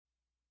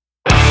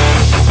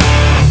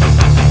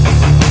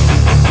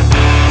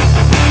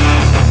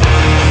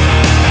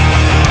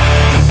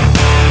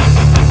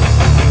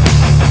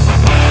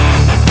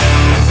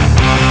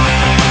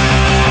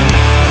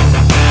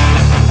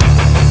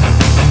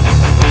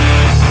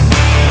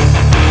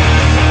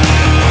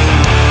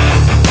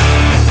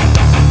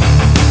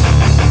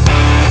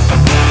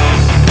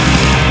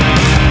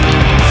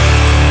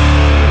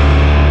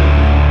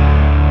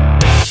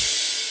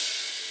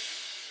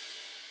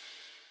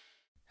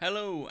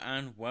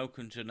and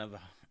welcome to another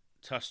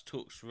Tuss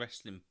Talks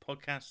Wrestling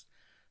podcast.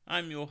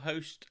 I'm your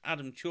host,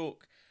 Adam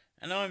Chalk,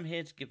 and I'm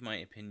here to give my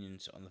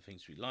opinions on the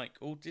things we like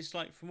or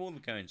dislike from all the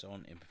goings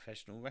on in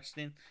professional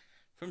wrestling,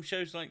 from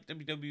shows like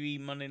WWE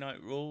Monday Night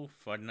Raw,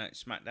 Friday Night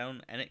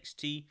SmackDown,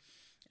 NXT,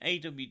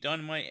 AEW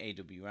Dynamite,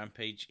 AEW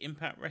Rampage,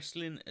 Impact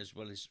Wrestling, as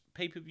well as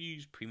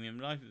pay-per-views, premium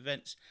live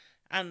events,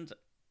 and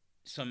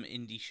some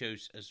indie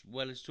shows, as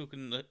well as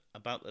talking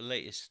about the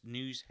latest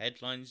news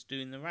headlines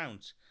doing the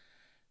rounds.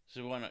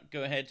 So why not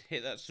go ahead,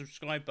 hit that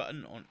subscribe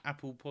button on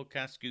Apple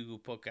Podcasts, Google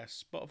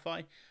Podcasts,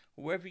 Spotify,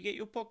 or wherever you get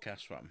your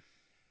podcasts from.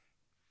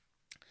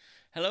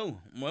 Hello,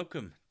 and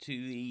welcome to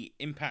the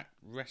Impact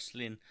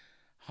Wrestling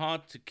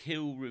Hard to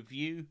Kill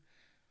review.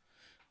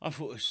 I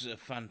thought this was a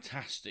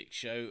fantastic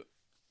show.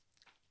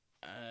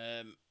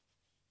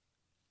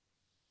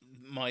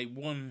 My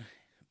one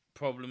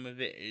problem with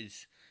it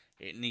is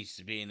it needs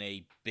to be in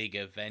a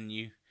bigger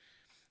venue,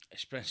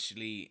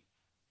 especially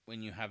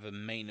when you have a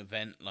main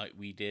event like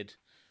we did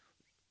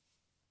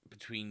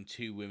between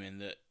two women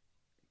that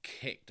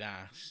kicked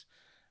ass.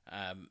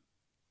 I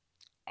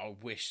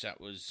wish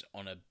that was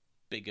on a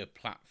bigger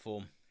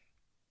platform.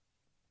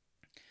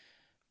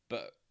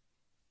 But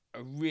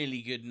a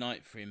really good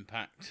night for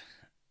Impact.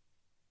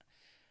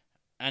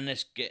 And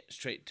let's get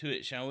straight to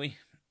it, shall we?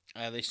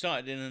 They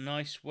started in a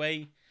nice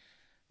way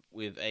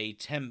with a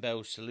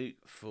 10-bell salute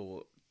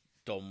for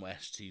Don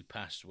West, who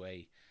passed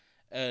away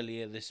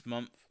earlier this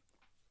month.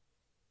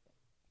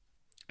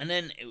 And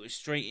then it was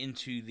straight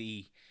into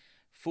the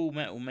Full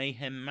Metal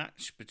Mayhem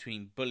match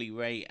between Bully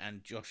Ray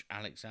and Josh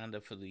Alexander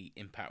for the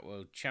Impact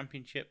World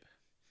Championship.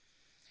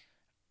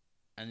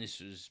 And this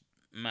was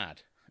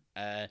mad.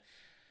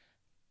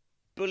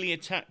 Bully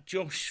attacked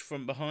Josh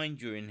from behind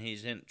during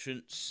his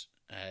entrance.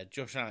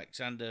 Josh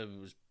Alexander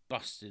was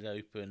busted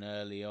open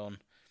early on.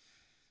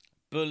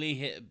 Bully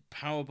hit a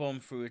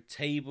powerbomb through a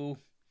table.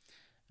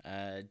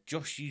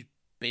 Josh used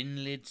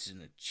bin lids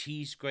and a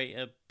cheese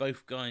grater.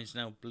 Both guys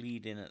now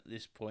bleeding at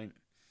this point.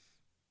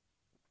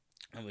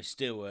 And we're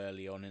still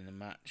early on in the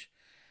match.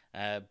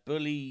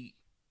 Bully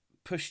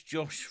pushed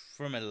Josh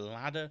from a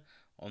ladder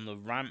on the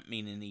ramp,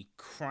 meaning he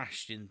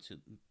crashed into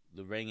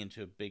the ring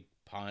into a big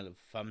pile of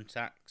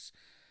thumbtacks.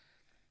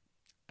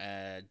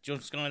 John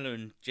Skyler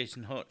and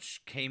Jason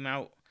Hotch came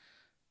out.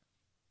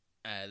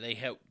 They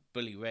helped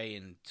Bully Ray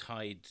and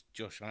tied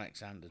Josh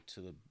Alexander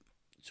to the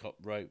top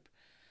rope.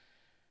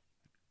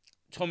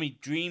 Tommy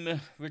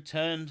Dreamer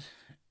returned.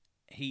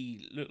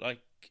 He looked like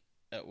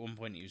at one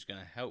point he was going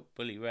to help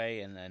Bully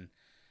Ray, and then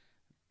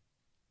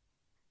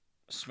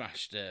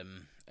smashed a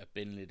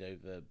bin lid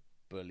over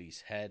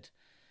Bully's head.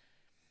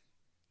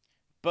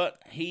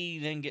 But he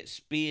then gets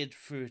speared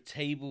through a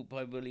table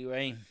by Bully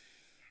Ray.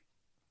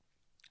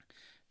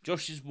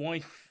 Josh's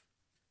wife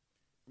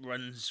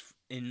runs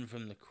in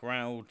from the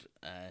crowd.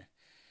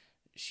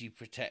 She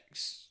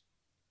protects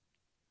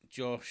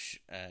Josh.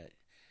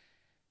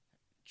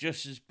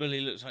 Just as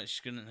Bully looks like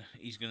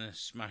he's gonna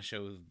smash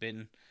over the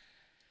bin,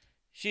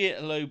 she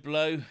hit a low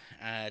blow,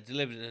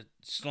 delivered a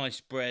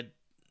sliced bread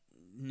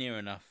near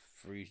enough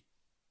through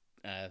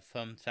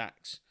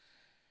thumbtacks.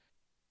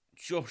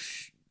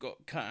 Josh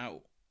got cut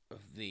out of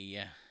the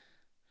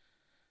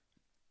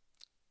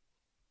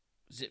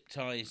zip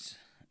ties.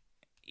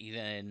 He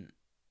then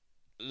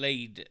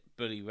laid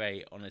Bully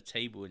Ray on a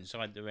table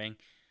inside the ring.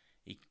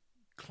 He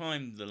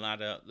climbed the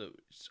ladder that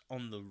was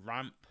on the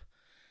ramp,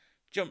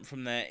 jumped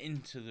from there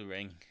into the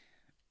ring,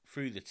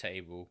 through the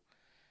table.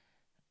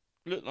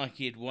 Looked like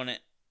he had won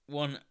it.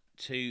 1,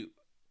 2,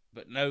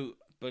 but no,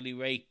 Bully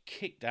Ray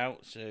kicked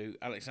out, so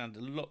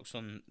Alexander locks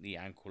on the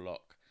ankle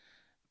lock.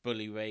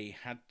 Bully Ray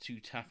had to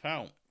tap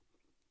out.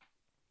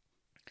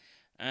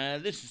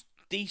 This was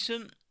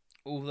decent,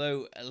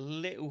 although a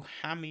little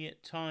hammy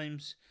at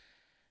times,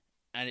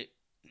 and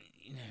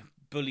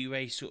Bully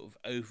Ray sort of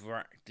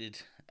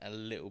overacted a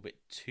little bit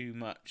too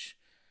much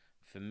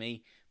for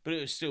me, but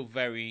it was still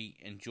very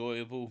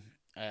enjoyable.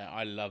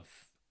 I love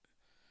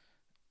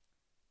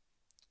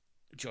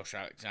Josh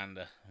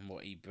Alexander and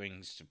what he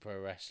brings to pro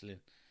wrestling.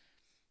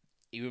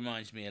 He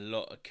reminds me a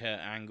lot of Kurt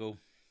Angle.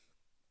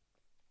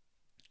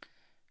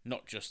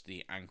 Not just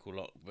the ankle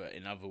lock, but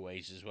in other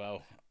ways as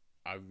well.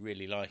 I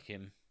really like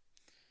him.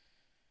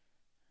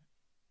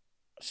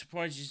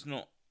 Surprised he's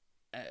not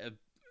at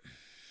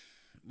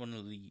one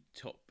of the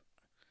top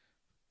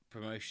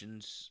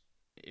promotions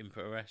in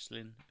pro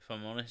wrestling, if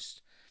I'm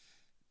honest.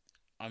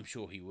 I'm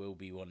sure he will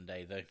be one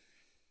day, though.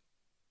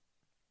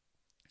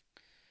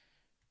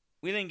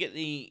 We then get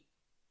the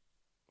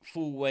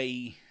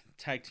full-way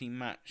tag team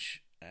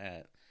match.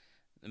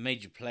 The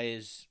Major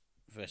Players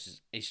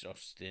versus Ace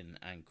Austin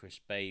and Chris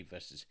Bay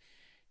versus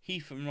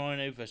Heath and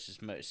Rhino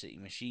versus Motor City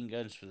Machine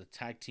Guns for the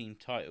tag team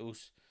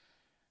titles.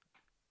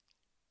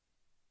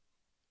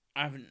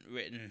 I haven't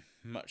written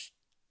much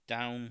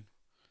down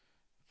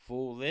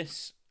for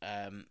this,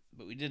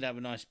 but we did have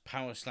a nice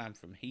power slam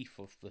from Heath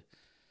off the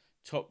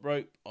top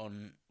rope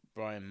on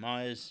Brian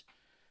Myers.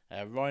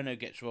 Rhino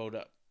gets rolled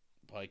up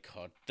by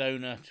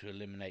Cardona to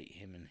eliminate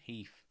him and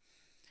Heath.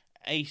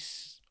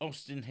 Ace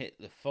Austin hit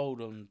the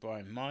fold on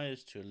Brian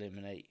Myers to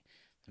eliminate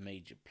the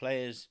major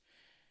players.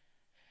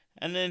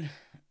 And then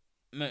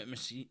Motor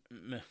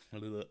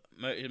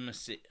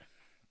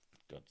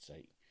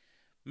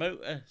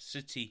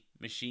City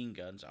Machine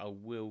Guns, I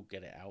will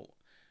get it out,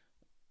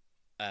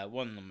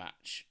 won the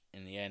match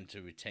in the end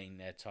to retain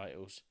their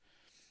titles.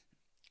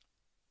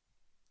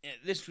 Yeah,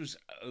 this was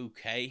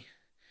okay.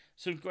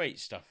 Some great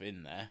stuff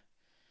in there.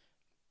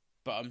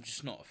 But I'm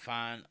just not a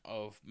fan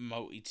of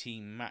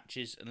multi-team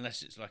matches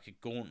unless it's like a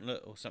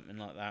gauntlet or something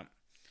like that.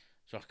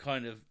 So I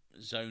kind of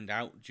zoned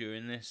out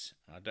during this.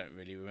 I don't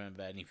really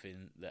remember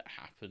anything that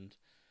happened.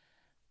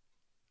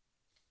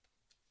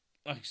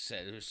 Like I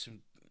said, there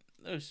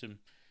was some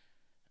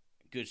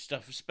good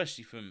stuff,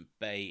 especially from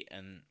Bay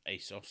and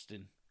Ace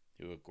Austin,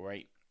 who were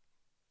great.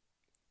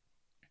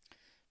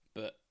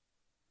 But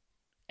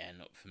yeah,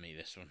 not for me,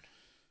 this one.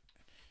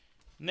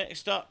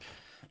 Next up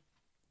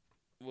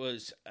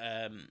was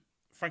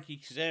Frankie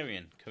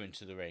Kazarian coming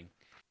to the ring,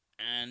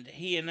 and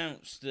he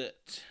announced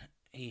that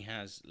he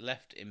has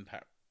left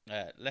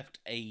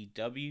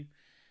AEW,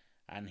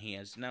 and he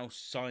has now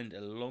signed a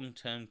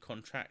long-term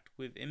contract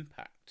with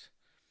Impact.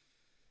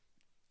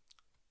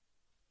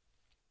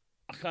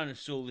 I kind of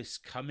saw this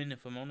coming,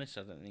 if I'm honest.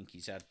 I don't think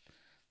he's had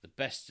the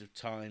best of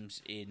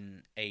times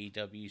in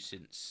AEW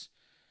since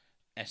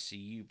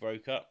SCU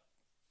broke up.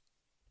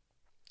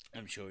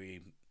 I'm sure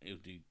he'll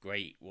do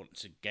great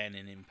once again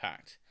in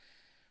Impact,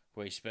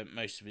 where he spent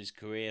most of his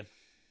career.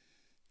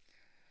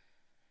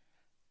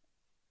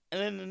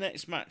 And then the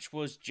next match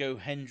was Joe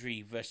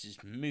Hendry versus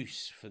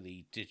Moose for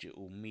the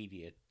Digital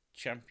Media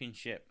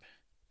Championship.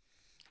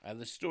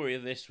 The story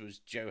of this was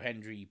Joe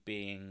Hendry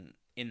being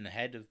in the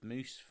head of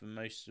Moose for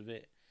most of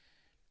it.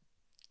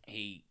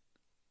 He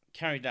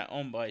carried that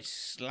on by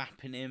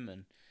slapping him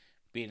and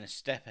being a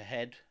step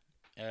ahead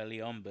early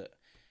on, but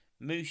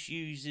Moose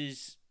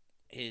uses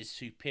his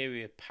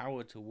superior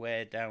power to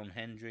wear down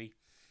Hendry.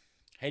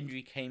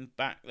 Hendry came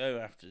back though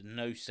after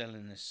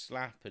no-selling a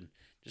slap and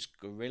just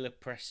gorilla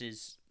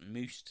presses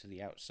Moose to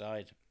the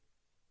outside.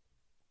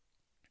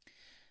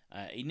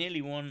 He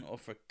nearly won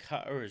off a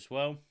cutter as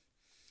well.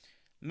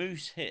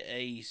 Moose hit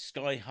a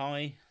sky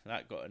high,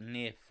 that got a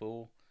near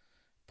fall.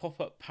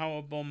 Pop-up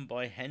powerbomb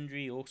by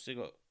Hendry also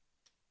got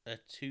a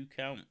 2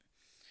 count.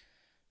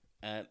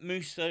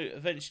 Moose though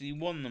eventually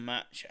won the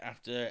match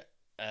after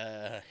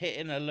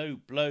hitting a low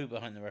blow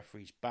behind the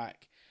referee's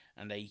back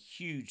and a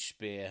huge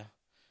spear.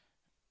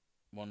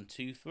 1,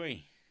 2,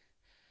 3.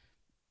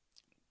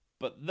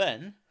 But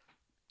then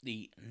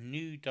the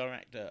new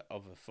director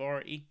of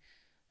Authority,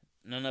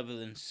 none other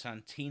than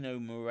Santino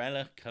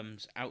Marella,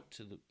 comes out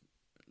to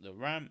the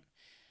ramp.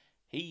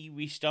 He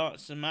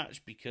restarts the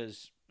match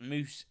because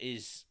Moose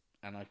is,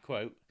 and I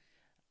quote,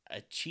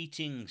 a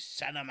cheating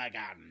son of a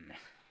gun.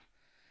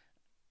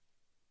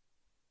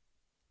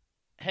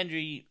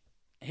 Hendry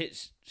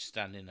hits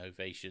standing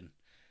ovation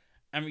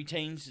and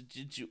retains the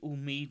Digital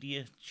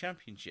Media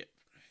Championship.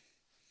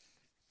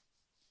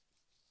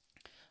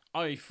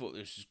 I thought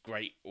this was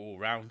great all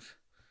round.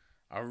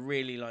 I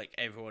really like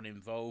everyone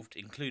involved,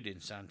 including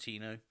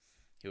Santino,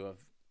 who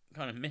I've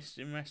kind of missed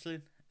in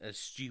wrestling, as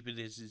stupid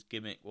as his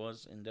gimmick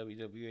was in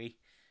WWE.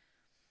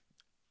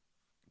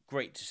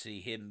 Great to see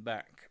him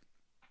back.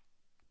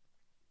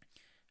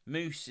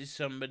 Moose is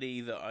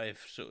somebody that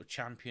I've sort of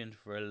championed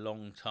for a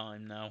long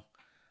time now.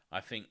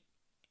 I think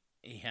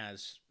he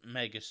has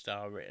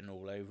megastar written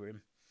all over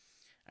him.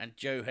 And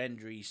Joe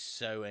Hendry's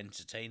so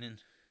entertaining.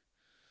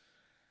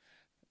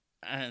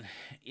 And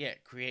yeah,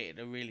 created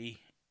a really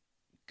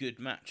good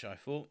match, I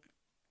thought.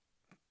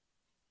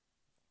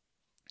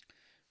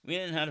 We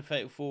then had a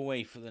fatal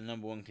 4-way for the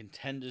number one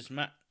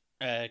contendership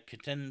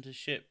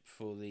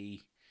for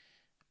the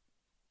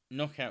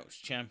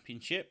Knockouts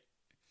Championship.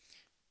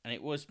 And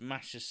it was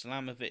Masha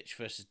Slamovich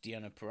versus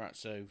Deonna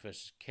Purrazzo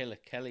versus Killer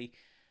Kelly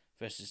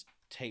versus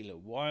Taylor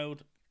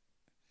Wilde.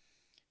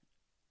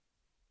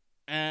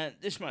 And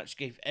this match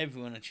gave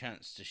everyone a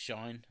chance to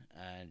shine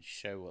and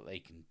show what they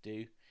can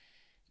do.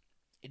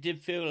 It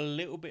did feel a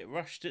little bit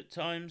rushed at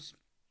times,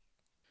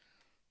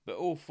 but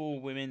all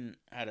four women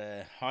had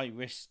a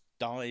high-risk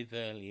dive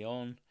early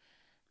on,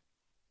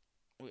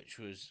 which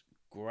was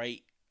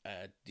great.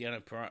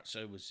 Deonna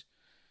Purrazzo was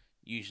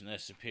using her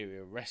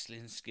superior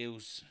wrestling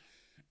skills.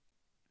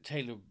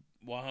 Taylor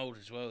Wilde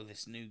as well,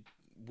 this new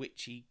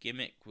witchy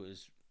gimmick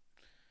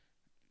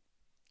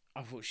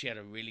I thought she had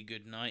a really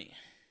good night.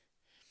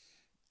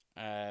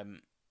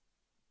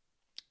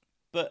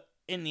 But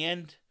in the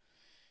end,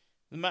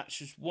 the match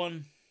was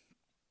won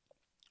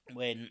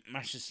when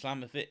Masha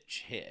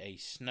Slamovich hit a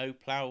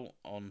snowplow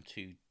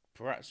onto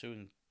Purrazzo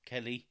and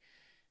Kelly,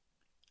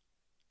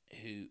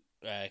 who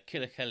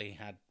Killer Kelly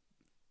had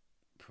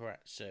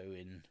Purrazzo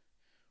in,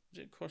 was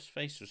it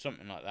crossface or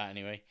something like that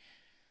anyway.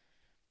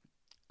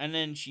 And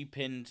then she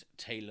pinned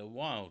Taylor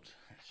Wilde.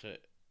 So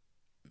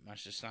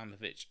Masha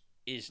Slamovich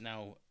is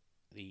now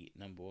the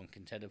number one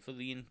contender for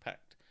the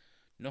Impact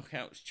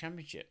Knockouts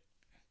Championship.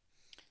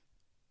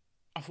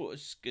 I thought it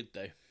was good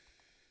though.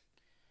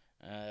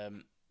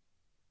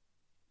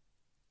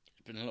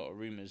 There's been a lot of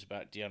rumours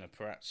about Deonna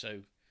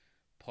Purrazzo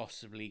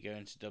possibly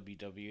going to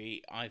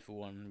WWE. I, for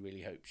one,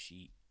 really hope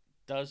she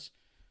does.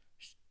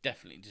 She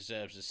definitely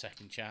deserves a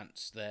second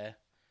chance there.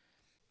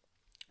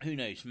 Who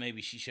knows,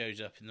 maybe she shows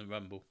up in the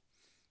Rumble.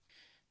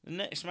 The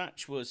next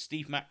match was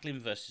Steve Macklin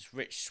versus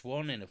Rich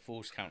Swann in a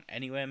Falls Count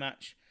Anywhere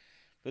match.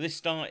 But this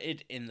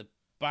started in the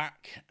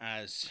back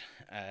as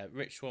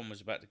Rich Swann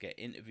was about to get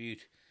interviewed.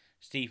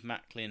 Steve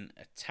Macklin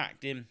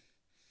attacked him.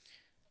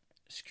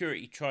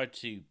 Security tried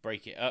to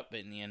break it up,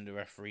 but in the end the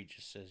referee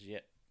just says,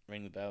 yep,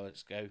 ring the bell,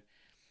 let's go.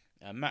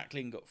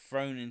 Macklin got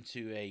thrown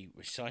into a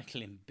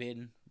recycling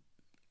bin.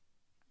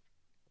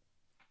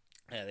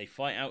 They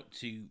fight out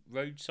to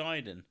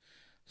roadside and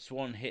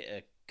Swann hit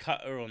a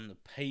cutter on the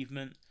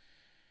pavement.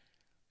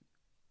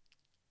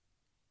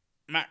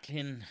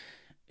 Macklin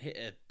hit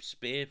a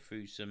spear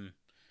through some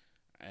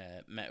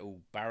metal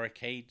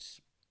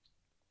barricades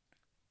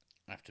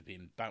after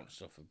being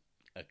bounced off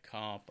a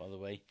car, by the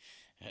way.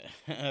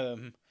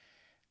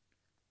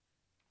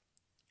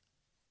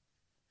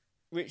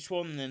 Rich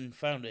Swann then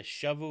found a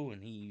shovel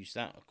and he used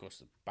that across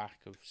the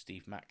back of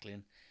Steve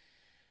Macklin.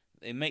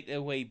 They make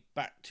their way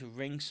back to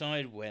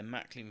ringside where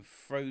Macklin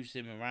throws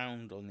him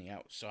around on the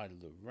outside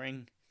of the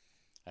ring.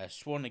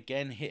 Swann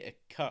again hit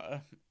a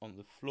cutter on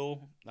the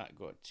floor. That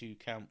got a 2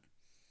 count.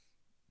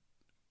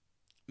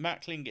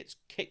 Macklin gets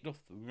kicked off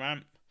the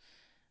ramp,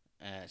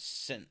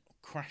 sent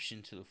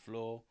crashing to the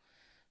floor.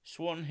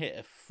 Swann hit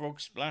a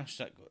frog splash.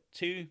 That got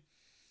 2.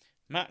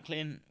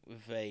 Macklin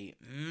with a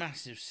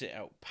massive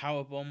sit-out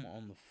powerbomb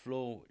on the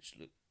floor, which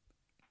looked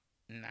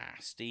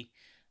nasty.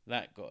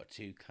 That got a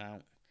 2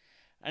 count.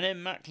 And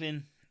then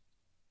Macklin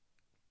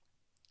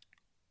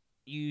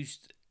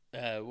used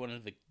one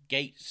of the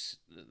gates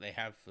that they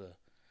have for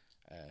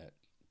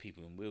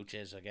people in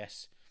wheelchairs, I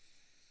guess.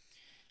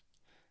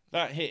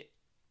 That hit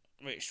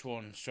Rich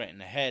Swann straight in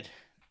the head.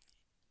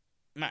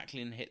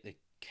 Macklin hit the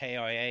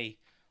KIA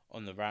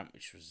on the ramp,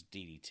 which was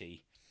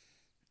DDT,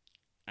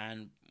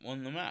 and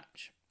won the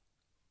match.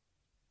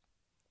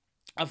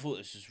 I thought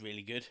this was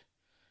really good.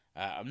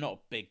 I'm not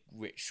a big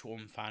Rich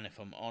Swann fan, if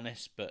I'm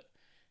honest, but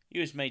he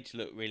was made to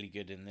look really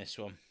good in this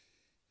one.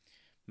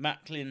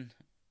 Macklin,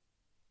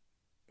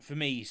 for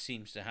me,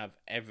 seems to have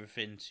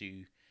everything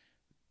to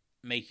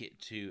make it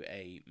to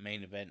a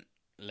main event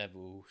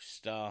level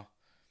star.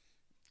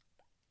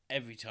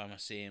 Every time I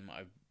see him,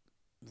 I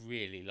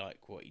really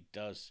like what he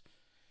does.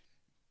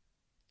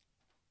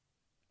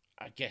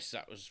 I guess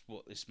that was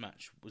what this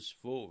match was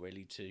for,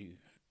 really, to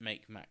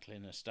make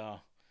Macklin a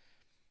star.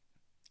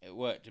 It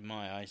worked in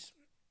my eyes.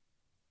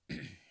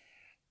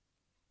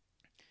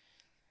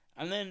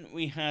 And then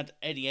we had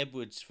Eddie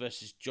Edwards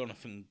versus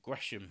Jonathan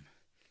Gresham.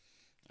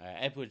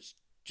 Edwards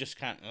just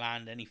can't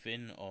land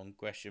anything on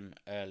Gresham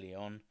early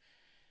on.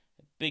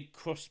 A big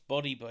cross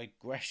body by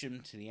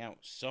Gresham to the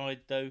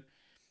outside, though.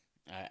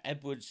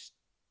 Edwards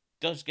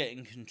does get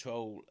in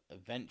control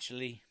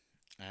eventually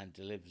and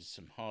delivers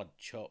some hard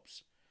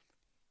chops.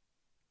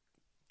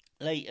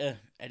 Later,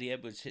 Eddie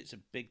Edwards hits a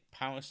big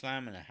power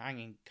slam and a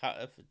hanging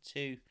cutter for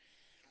 2.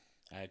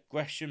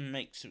 Gresham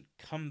makes a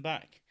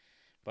comeback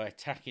by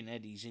attacking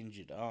Eddie's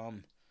injured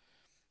arm.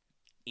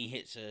 He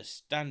hits a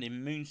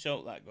standing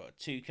moonsault that got a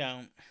 2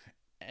 count.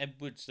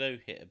 Edwards, though,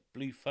 hit a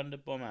blue thunder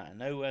bomb out of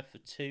nowhere for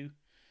 2.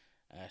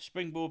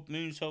 Springboard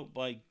moonsault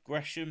by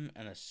Gresham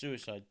and a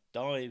suicide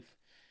dive.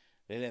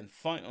 They then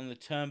fight on the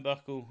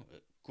turnbuckle.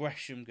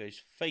 Gresham goes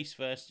face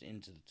first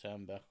into the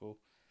turnbuckle.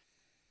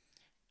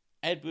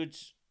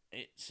 Edwards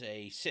hits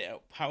a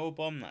sit-out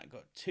powerbomb that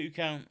got a 2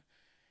 count.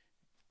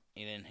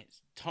 He then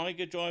hits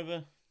Tiger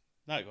Driver.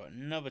 That got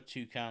another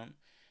 2 count.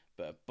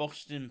 But a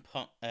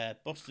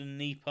Boston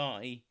knee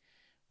party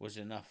was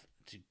enough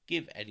to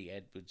give Eddie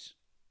Edwards,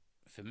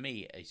 for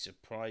me, a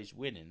surprise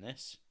win in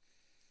this.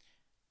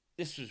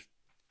 This was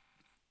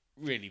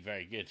really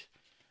very good.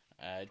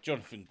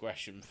 Jonathan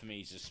Gresham, for me,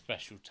 is a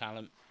special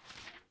talent.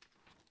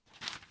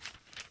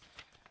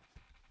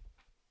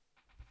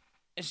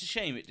 It's a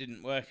shame it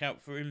didn't work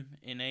out for him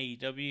in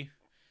AEW.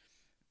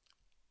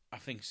 I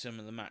think some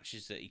of the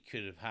matches that he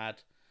could have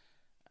had,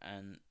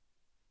 and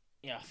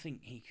yeah, I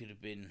think he could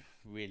have been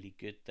really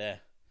good there.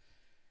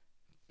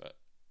 But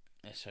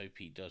let's hope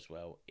he does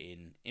well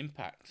in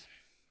Impact.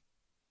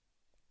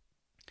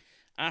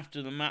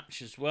 After the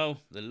match as well,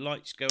 the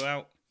lights go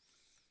out.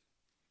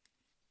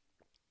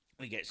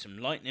 We get some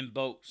lightning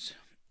bolts,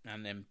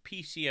 and then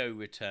PCO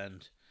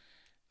returned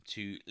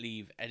to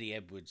leave Eddie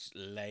Edwards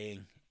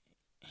laying.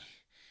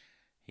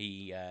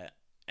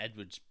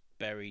 Edwards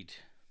buried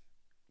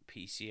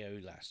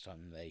PCO last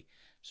time they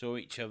saw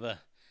each other,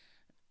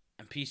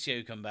 and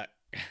PCO come back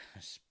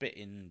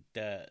spitting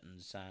dirt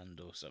and sand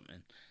or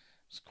something.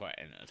 It's quite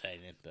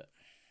entertaining, but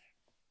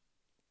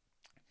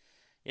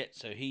yeah,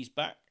 so he's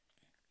back.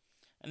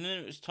 And then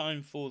it was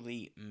time for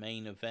the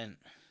main event.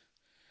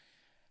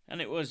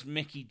 And it was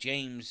Mickie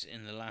James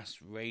in the last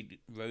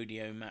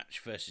rodeo match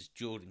versus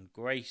Jordan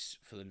Grace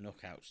for the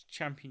Knockouts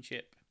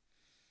Championship.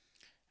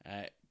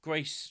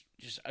 Grace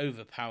just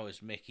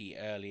overpowers Mickie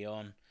early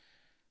on.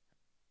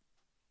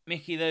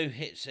 Mickie, though,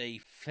 hits a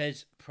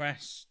Fez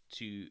press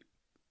to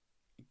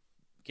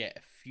get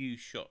a few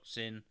shots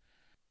in.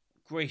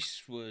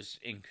 Grace was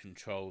in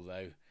control,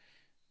 though.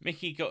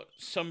 Mickie got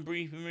some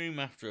breathing room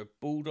after a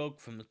bulldog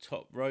from the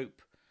top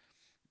rope.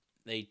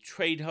 They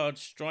trade hard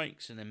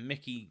strikes, and then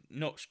Mickie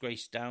knocks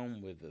Grace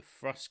down with a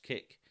thrust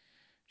kick.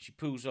 She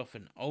pulls off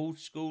an old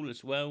school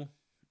as well,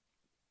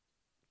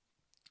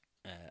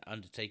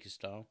 Undertaker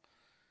style.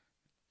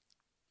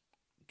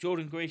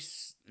 Jordynne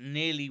Grace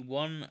nearly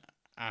won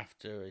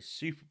after a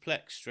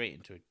superplex straight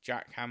into a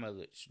jackhammer,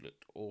 which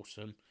looked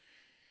awesome.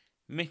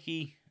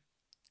 Mickie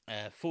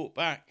fought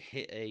back,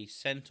 hit a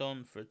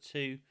senton for a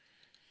 2.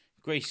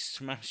 Grace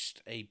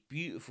smashed a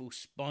beautiful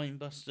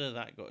spinebuster,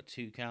 that got a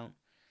 2 count.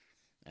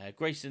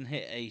 Grayson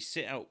hit a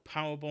sit-out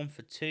powerbomb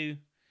for 2.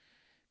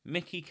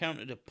 Mickie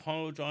countered a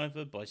pile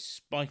driver by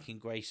spiking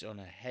Grace on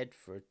her head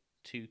for a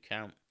 2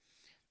 count.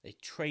 They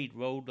trade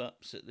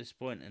roll-ups at this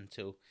point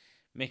until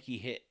Mickie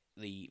hit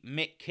the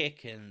Mick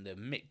kick and the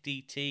Mick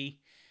DT.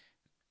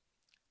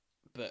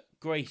 But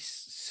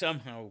Grace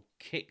somehow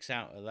kicks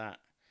out of that.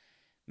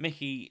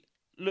 Mickie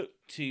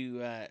looked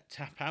to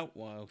tap out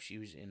while she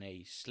was in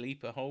a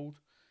sleeper hold.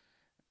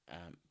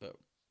 But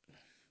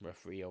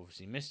referee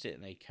obviously missed it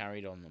and they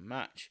carried on the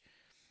match.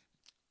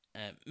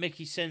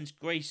 Mickie sends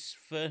Grace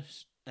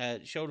first,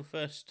 shoulder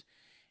first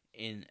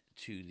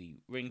into the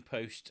ring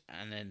post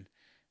and then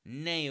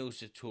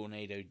nails a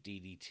tornado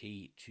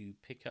DDT to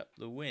pick up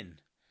the win.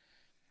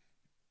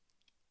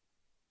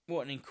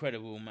 What an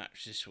incredible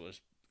match this was.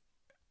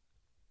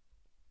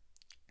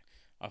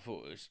 I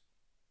thought it was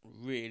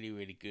really,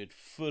 really good,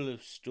 full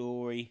of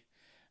story.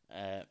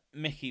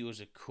 Mickie was,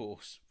 of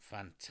course,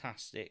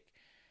 fantastic.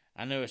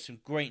 And there were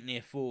some great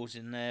near falls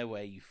in there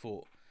where you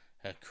thought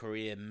her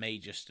career may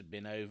just have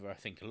been over. I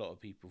think a lot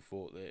of people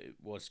thought that it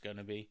was going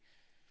to be.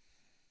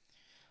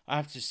 I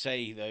have to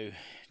say, though,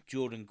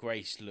 Jordynne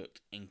Grace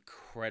looked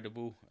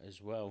incredible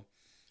as well.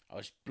 I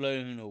was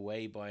blown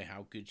away by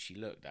how good she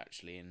looked,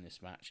 actually, in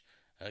this match.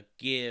 Her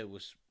gear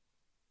was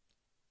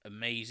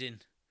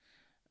amazing.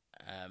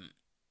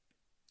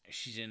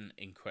 She's in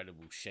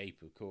incredible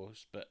shape, of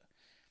course, but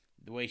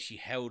the way she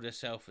held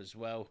herself as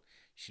well,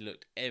 she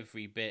looked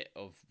every bit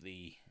of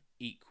the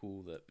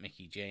equal that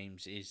Mickie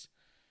James is.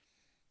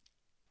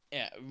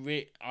 Yeah,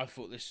 I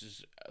thought this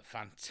was a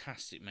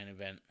fantastic main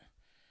event.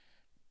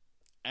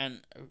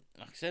 And,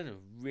 like I said, a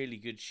really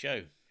good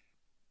show.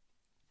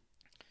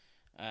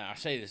 I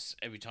say this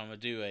every time I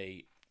do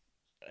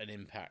an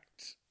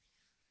Impact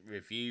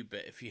review,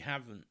 but if you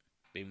haven't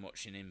been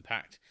watching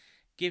Impact,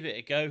 give it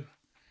a go.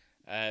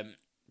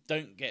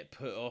 Don't get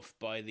put off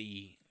by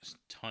the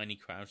tiny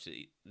crowds that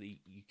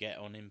you get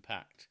on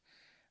Impact.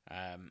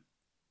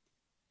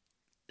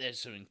 There's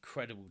some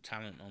incredible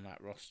talent on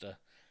that roster.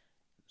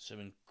 Some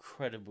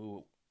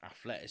incredible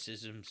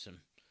athleticism. Some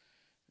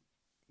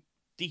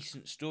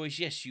decent stories.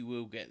 Yes, you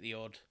will get the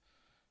odd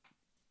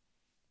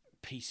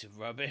piece of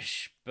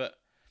rubbish, but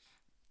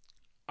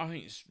I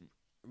think it's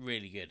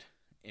really good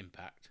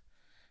Impact.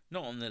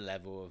 Not on the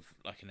level of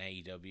like an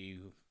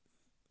AEW,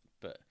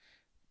 but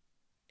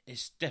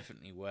it's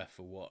definitely worth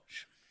a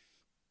watch.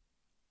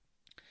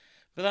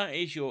 But that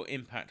is your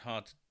Impact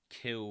Hard to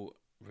Kill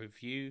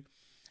review.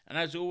 And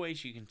as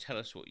always, you can tell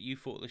us what you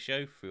thought of the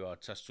show through our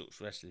Tuss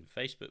Talks Wrestling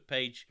Facebook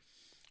page.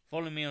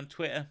 Follow me on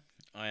Twitter.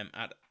 I am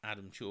at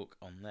Adam Chalk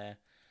on there.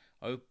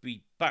 I will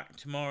be back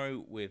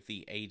tomorrow with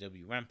the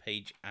AEW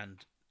Rampage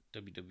and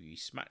WWE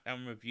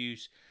SmackDown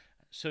reviews.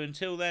 So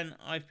until then,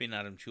 I've been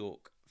Adam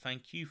Chalk.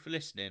 Thank you for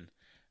listening,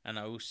 and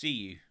I will see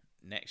you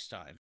next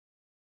time.